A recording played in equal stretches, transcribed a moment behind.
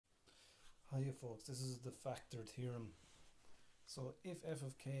Hiya folks, this is the factor theorem. So if f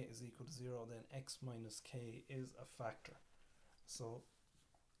of k is equal to 0, then x minus k is a factor. So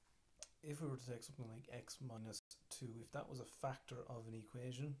if we were to take something like x minus 2, if that was a factor of an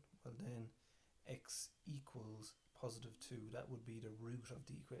equation, well then x equals positive 2. That would be the root of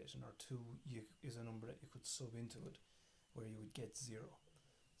the equation, or 2 is a number that you could sub into it where you would get 0.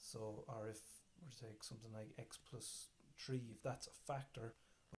 So, or if we were to take something like x plus 3, if that's a factor,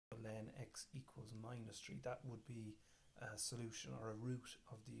 then x equals minus 3, that would be a solution or a root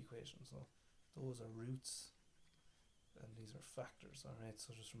of the equation. So those are roots and these are factors. Alright,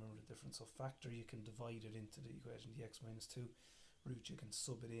 so just remember the difference. So factor, you can divide it into the equation, the x minus 2. Root, you can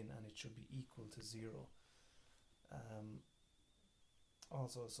sub it in and it should be equal to 0.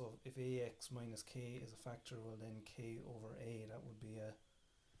 Also, so if ax minus k is a factor, well then k over a, that would be a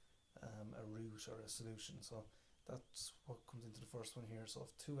root or a solution. So that's what comes into the first one here. So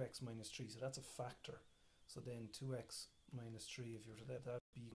if 2x minus 3, so that's a factor. So then 2x minus 3, if you were to let that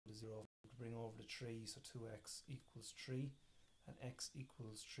be equal to 0, to bring over the 3, so 2x equals 3, and x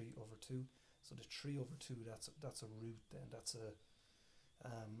equals 3 over 2. So the 3 over 2, that's a root then. That's a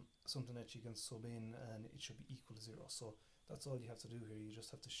something that you can sub in and it should be equal to 0. So that's all you have to do here. You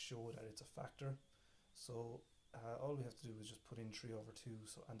just have to show that it's a factor. So all we have to do is just put in 3 over 2,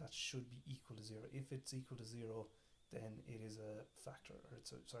 so, and that should be equal to 0. If it's equal to 0, then it is a factor, or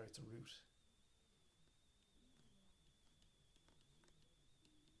it's a root.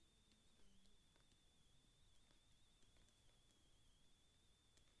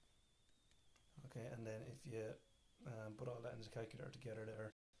 Okay, and then if you put all that into the calculator together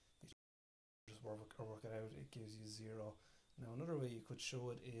there, you just work it out, it gives you 0. Now another way you could show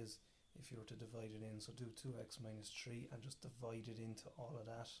it is if you were to divide it in, so do 2x minus 3 and just divide it into all of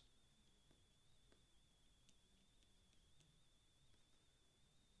that.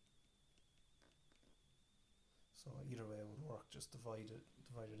 So either way it would work, just divide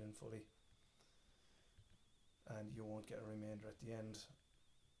it in fully and you won't get a remainder at the end.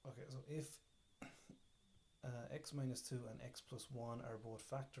 Okay, so if x minus 2 and x plus 1 are both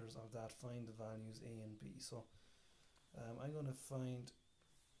factors of that, find the values a and b. So I'm going to find,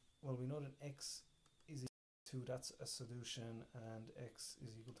 well, we know that x is equal to 2, that's a solution, and x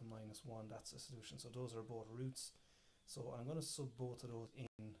is equal to minus 1, that's a solution. So those are both roots. So I'm going to sub both of those in,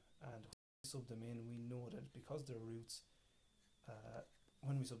 and when we sub them in, we know that because they're roots,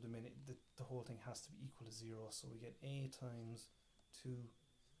 when we sub them in, the whole thing has to be equal to 0. So we get a times 2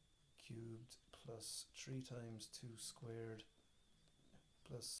 cubed plus 3 times 2 squared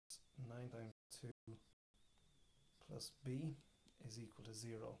plus 9 times 2 plus b is equal to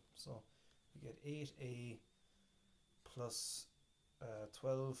 0. So we get 8a plus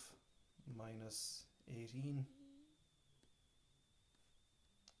 12 minus 18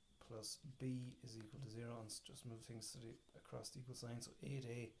 plus b is equal to 0, and just move things to across the equal sign. So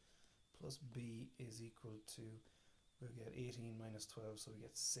 8a plus b is equal to, we'll get 18 minus 12, so we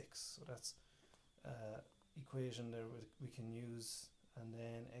get 6. So that's equation there we can use, and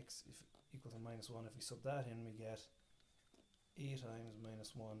then x if equal to minus 1, if we sub that in, we get a times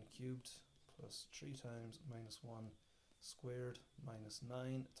minus 1 cubed plus 3 times minus 1 squared minus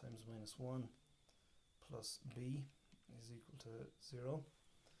 9 times minus 1 plus b is equal to 0.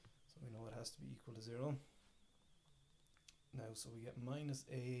 So we know it has to be equal to 0. Now, so we get minus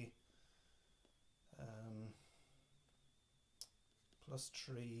a plus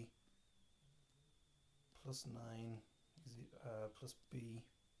 3 plus 9 is plus b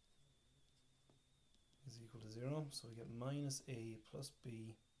is equal to 0. So we get minus a plus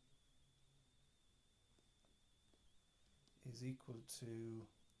b is equal to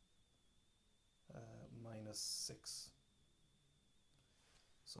minus 6.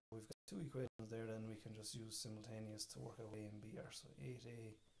 So we've got two equations there, then we can just use simultaneous to work out what a and b are. So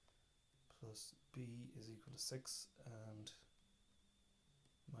 8a plus b is equal to 6, and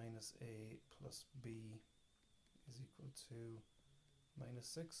minus a plus b is equal to minus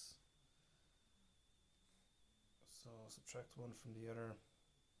 6. So subtract one from the other,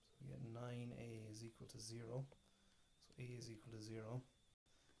 so we get 9a is equal to 0. So a is equal to 0,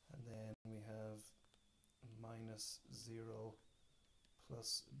 and then we have minus 0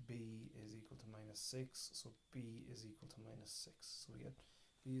 plus b is equal to minus 6, so b is equal to minus 6. So we get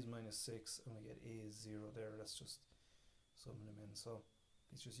b is minus 6 and we get a is 0 there. That's just summing them in. So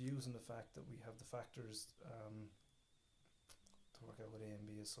it's just using the fact that we have the factors to work out what a and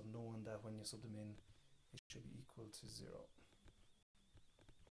b is, so knowing that when you sub them in it should be equal to 0.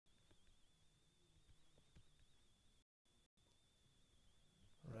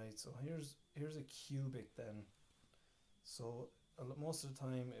 Right, so here's a cubic then. So most of the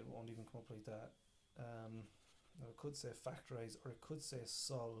time it won't even come up like that. Now it could say factorize, or it could say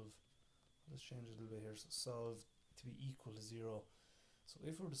solve. Let's change it a little bit here. So solve to be equal to 0. So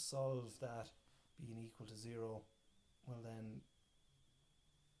if we were to solve that being equal to 0, well then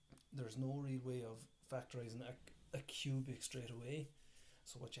there's no real way of factorizing a cubic straight away.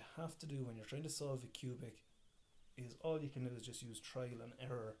 So what you have to do when you're trying to solve a cubic is all you can do is just use trial and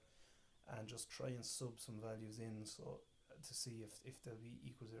error and just try and sub some values in, so to see if they'll be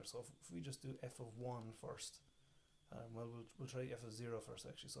equal to 0. So if we just do f of 1 first, well, we'll try f of 0 first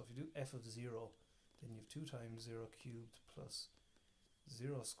actually. So if you do f of 0, then you have 2 times 0 cubed plus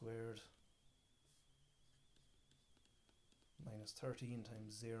 0 squared minus 13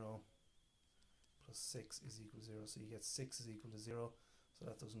 times 0 plus 6 is equal to 0. So you get 6 is equal to 0. So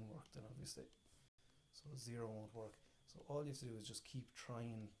that doesn't work then, obviously. So 0 won't work. So all you have to do is just keep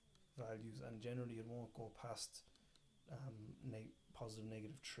trying values, and generally it won't go past positive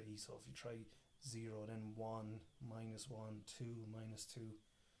negative 3. So if you try 0, then 1, minus 1, 2, minus 2.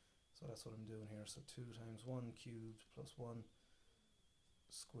 So that's what I'm doing here. So 2 times 1 cubed plus 1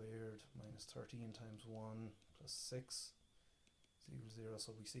 squared minus 13 times 1 plus 6 is equal to 0.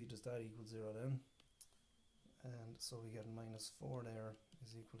 So we see, does that equal 0 then? And so we get minus 4 there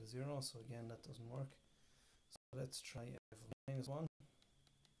is equal to 0. So again, that doesn't work. So let's try f of minus 1.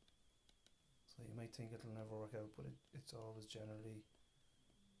 So you might think it'll never work out, but it's always generally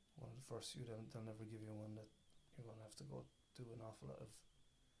one of the first few. They'll never give you one that you're going to have to go do an awful lot of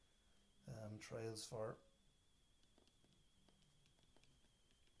trials for.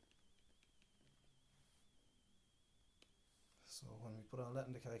 So when we put all that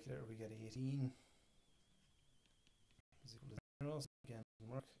in the calculator, we get 18 is equal to 0. So again, it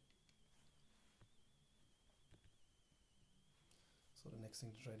doesn't work. So the next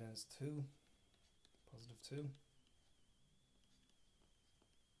thing to try then is 2, positive 2.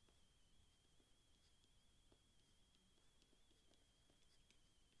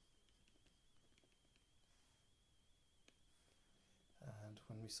 And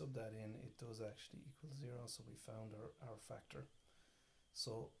when we sub that in, it does actually equal 0. So we found our factor.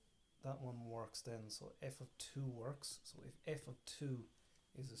 So that one works then. So f of 2 works. So if f of 2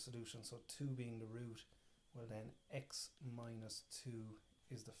 is the solution, so 2 being the root, well then x minus 2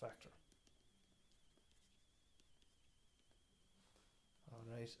 is the factor.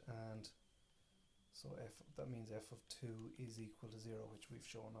 Alright, and so that means f of 2 is equal to 0, which we've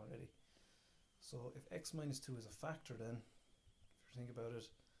shown already. So if x minus 2 is a factor, then if you think about it,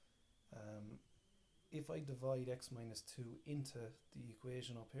 if I divide x minus 2 into the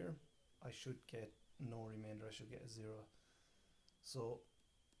equation up here, I should get no remainder. I should get a 0. So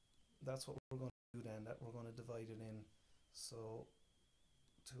that's what we're going to do then, that we're going to divide it in. So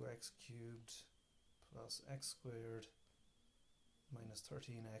 2x cubed plus x squared minus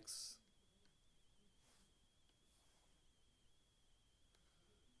 13x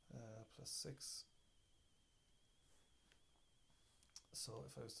plus 6. So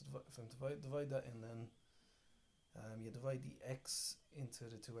if I was to divide that in, then you divide the x into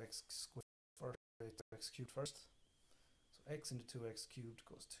the 2x squared first, 2x cubed first. So x into 2x cubed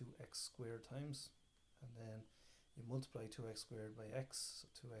goes 2x squared times, and then you multiply 2x squared by x,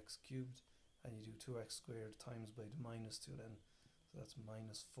 so 2x cubed, and you do 2x squared times by the minus 2 then, so that's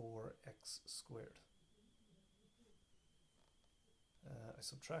minus 4x squared. I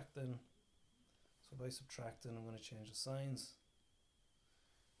subtract then, so by subtracting I'm going to change the signs.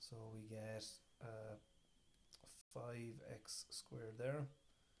 So we get 5x squared there,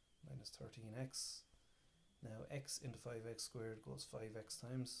 minus 13x. Now x into 5x squared goes 5x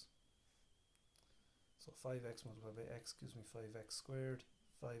times. So 5x multiplied by x gives me 5x squared.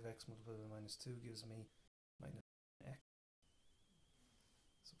 5x multiplied by minus 2 gives me minus x.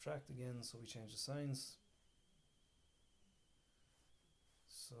 Subtract again, so we change the signs.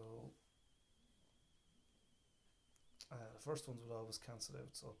 So the first ones will always cancel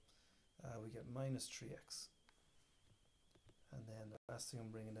out, so we get minus 3x. And then the last thing I'm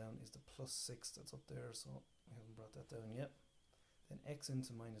bringing down is the plus 6 that's up there, so we haven't brought that down yet. Then x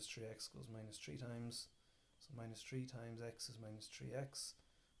into minus 3x goes minus 3 times. So minus 3 times x is minus 3x.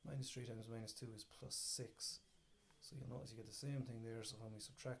 Minus 3 times minus 2 is plus 6. So you'll notice you get the same thing there, so when we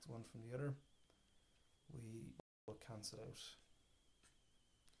subtract one from the other, we will cancel out.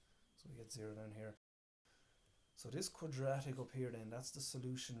 So we get 0 down here. So this quadratic up here then, that's the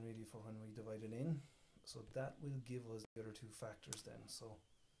solution really for when we divide it in. So that will give us the other two factors then. So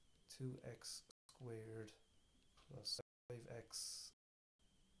 2x squared plus 5x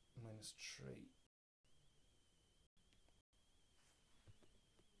minus 3.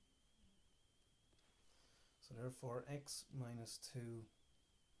 So So therefore x minus 2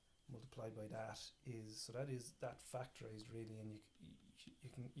 multiplied by that is, so that is that factorized really, and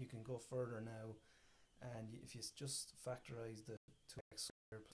you can go further now, and if you just factorize the 2x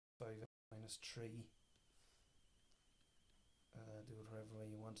squared plus 5x minus 3, do it however way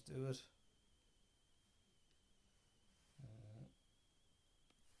you want to do it.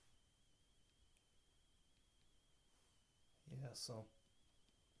 Yeah, so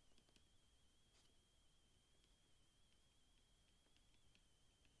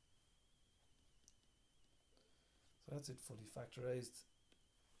that's it fully factorized.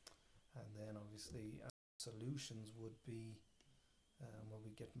 And then obviously our solutions would be, well,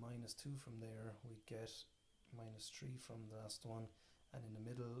 we get minus 2 from there, we'd get minus 3 from the last one, and in the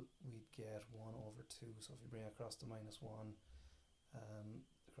middle we'd get 1 over 2. So if you bring across the minus 1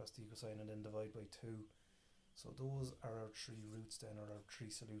 across the equal sign and then divide by 2, so those are our 3 roots then, or our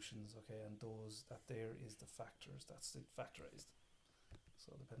 3 solutions, okay, and those, that there is the factors, that's it factorized.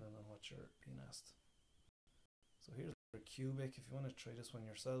 So depending on what you're being asked. So here's a cubic. If you want to try this one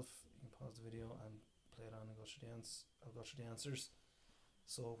yourself, you can pause the video and play it on and go through I'll go through the answers.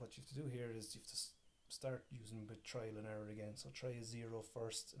 So what you have to do here is you have to start using a bit trial and error again. So try a 0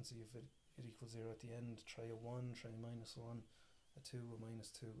 first and see if it equals 0 at the end. Try a 1, try a minus 1, a 2, a minus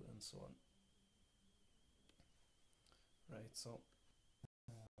 2, and so on. Right, so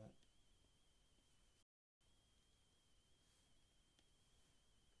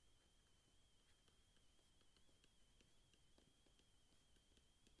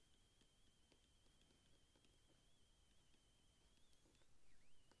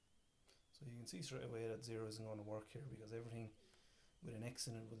so you can see straight away that 0 isn't going to work here, because everything with an x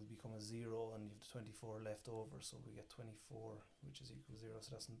in it will become a 0, and you have the 24 left over, so we get 24, which is equal to 0,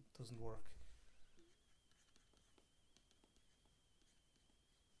 so that doesn't work.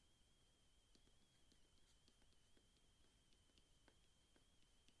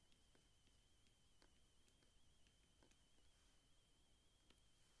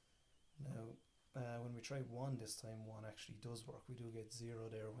 Now, when we try 1 this time, 1 actually does work. We do get 0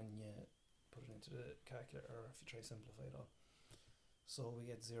 there when you put it into the calculator, or if you try simplify it all. So we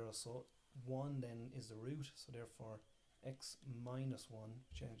get 0, so 1 then is the root, so therefore x minus 1,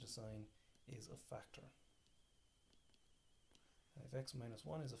 change the sign, is a factor. And if x minus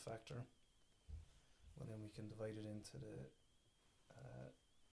 1 is a factor, well then we can divide it into the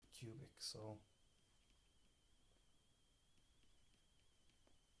cubic. So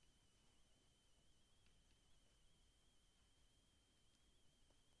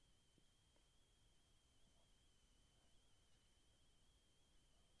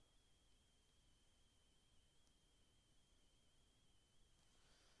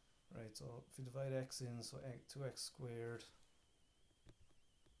right, so if you divide x in, so 2x squared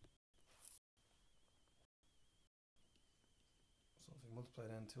so if you multiply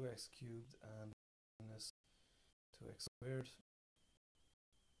then 2x cubed and minus 2x squared,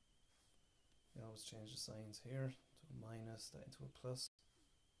 you always change the signs here to a minus, that into a plus.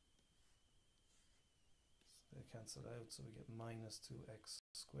 So they cancel out, so we get minus 2x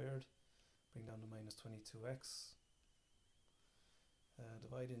squared, bring down to minus 22x.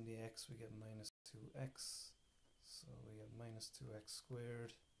 Divide in the x, we get minus 2x, so we get minus 2x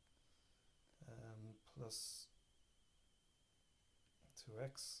squared plus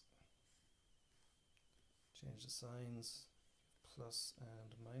 2x. Change the signs, plus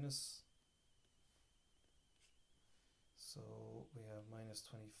and minus. So we have minus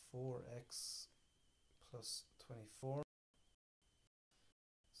 24x plus 24.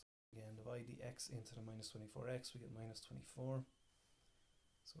 So again, divide the x into the minus 24x, we get minus 24.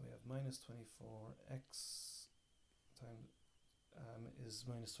 So we have minus 24x times is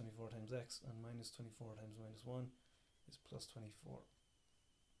minus 24 times x, and minus 24 times minus 1 is plus 24.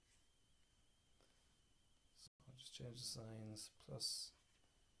 So I'll just change the signs, plus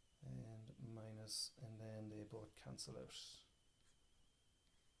and minus, and then they both cancel out.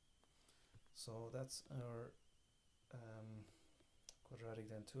 So that's our quadratic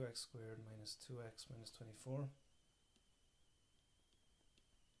then, 2x squared minus 2x minus 24.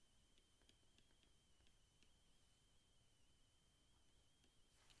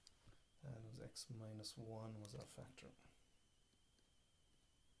 And it was x minus 1 was our factor.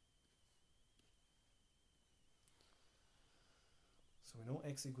 So we know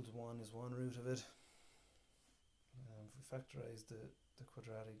x equals 1 is one root of it. If we factorize the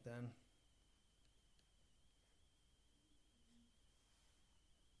quadratic then,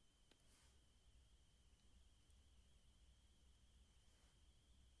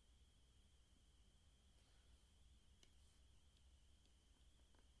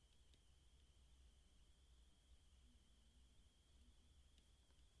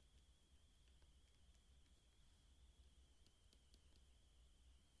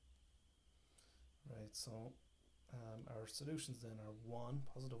 Right, so our solutions then are 1,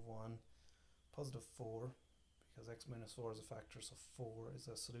 positive 1, positive 4, because x minus 4 is a factor, so 4 is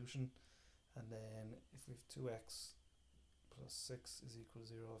a solution. And then if we have 2x plus 6 is equal to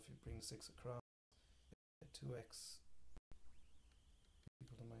 0, if you bring the 6 across, 2x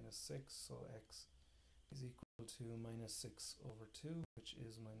equal to minus 6, so x is equal to minus 6 over 2, which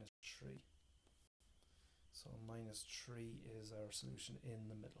is minus 3. So minus 3 is our solution in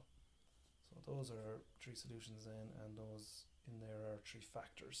the middle. So those are our 3 solutions then, and those in there are 3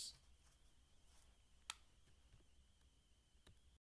 factors.